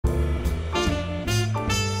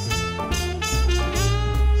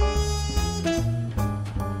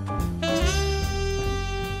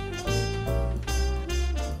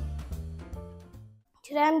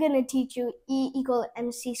Today I'm going to teach you E equal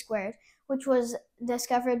mc squared, which was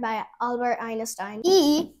discovered by Albert Einstein.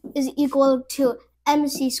 E is equal to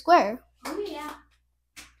mc squared. Oh, yeah.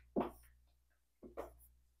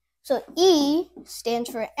 So E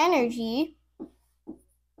stands for energy,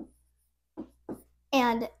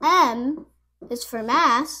 and M is for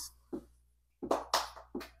mass,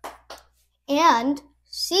 and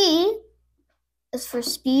C is for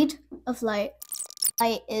speed of light.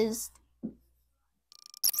 Light is...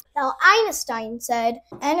 Now Einstein said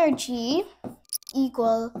energy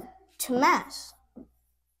equal to mass.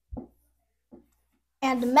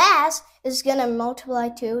 And mass is going to multiply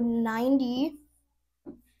to 90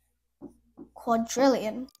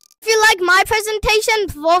 quadrillion. If you like my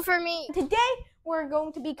presentation, vote for me. Today, we're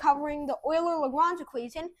going to be covering the Euler-Lagrange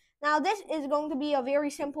equation. Now, this is going to be a very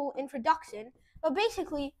simple introduction, but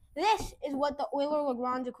basically, this is what the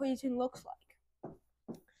Euler-Lagrange equation looks like.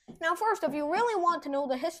 Now, first, if you really want to know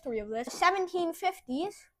the history of this,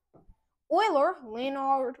 1750s, Euler,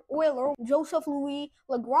 Leonhard Euler, Joseph Louis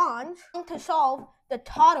Lagrange, to solve the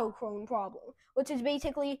tautochrone problem, which is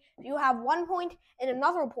basically if you have one point and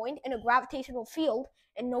another point in a gravitational field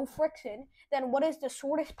and no friction, then what is the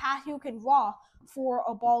shortest path you can draw for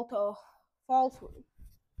a ball to fall through?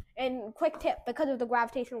 And quick tip, because of the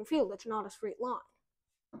gravitational field, it's not a straight line.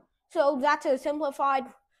 So that's a simplified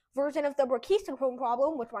version of the brachistochrone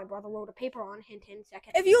problem, which my brother wrote a paper on, hint, hint,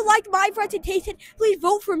 second. If you liked my presentation, please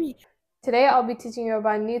vote for me. Today I'll be teaching you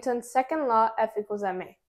about Newton's second law, F equals ma.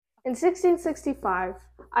 In 1665,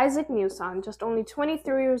 Isaac Newton, just only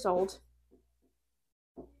 23 years old,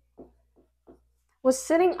 was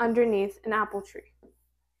sitting underneath an apple tree.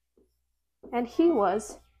 And he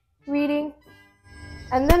was reading,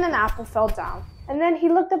 and then an apple fell down. And then he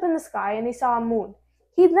looked up in the sky and he saw a moon.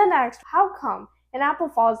 He then asked, how come an apple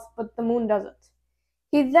falls but the moon doesn't?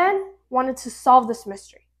 He then wanted to solve this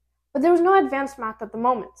mystery, but there was no advanced math at the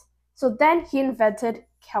moment. So then he invented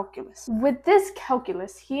calculus. With this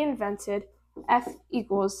calculus, he invented F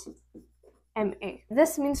equals ma.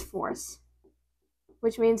 This means force,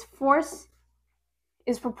 which means force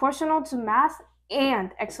is proportional to mass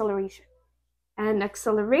and acceleration. And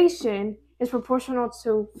acceleration is proportional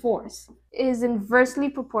to force. It is inversely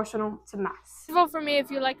proportional to mass. Vote for me if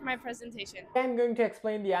you liked my presentation. I'm going to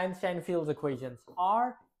explain the Einstein field equations.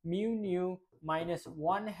 R mu nu minus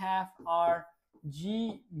 1/2 R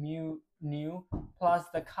g mu nu plus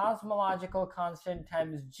the cosmological constant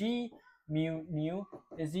times g mu nu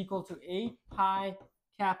is equal to 8 pi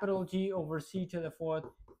capital G over c to the 4th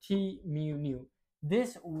t mu nu.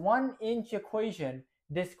 This 1-inch equation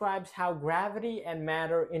describes how gravity and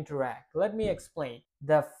matter interact. Let me explain.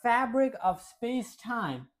 The fabric of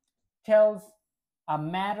space-time tells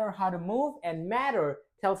matter how to move, and matter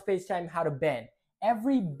tells space-time how to bend.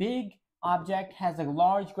 Every big object has a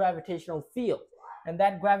large gravitational field, and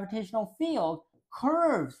that gravitational field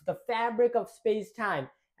curves the fabric of space-time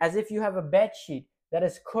as if you have a bed sheet that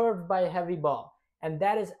is curved by a heavy ball. And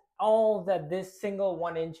that is all that this single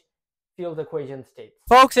 1-inch field equation states.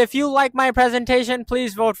 Folks, if you like my presentation,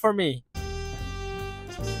 please vote for me.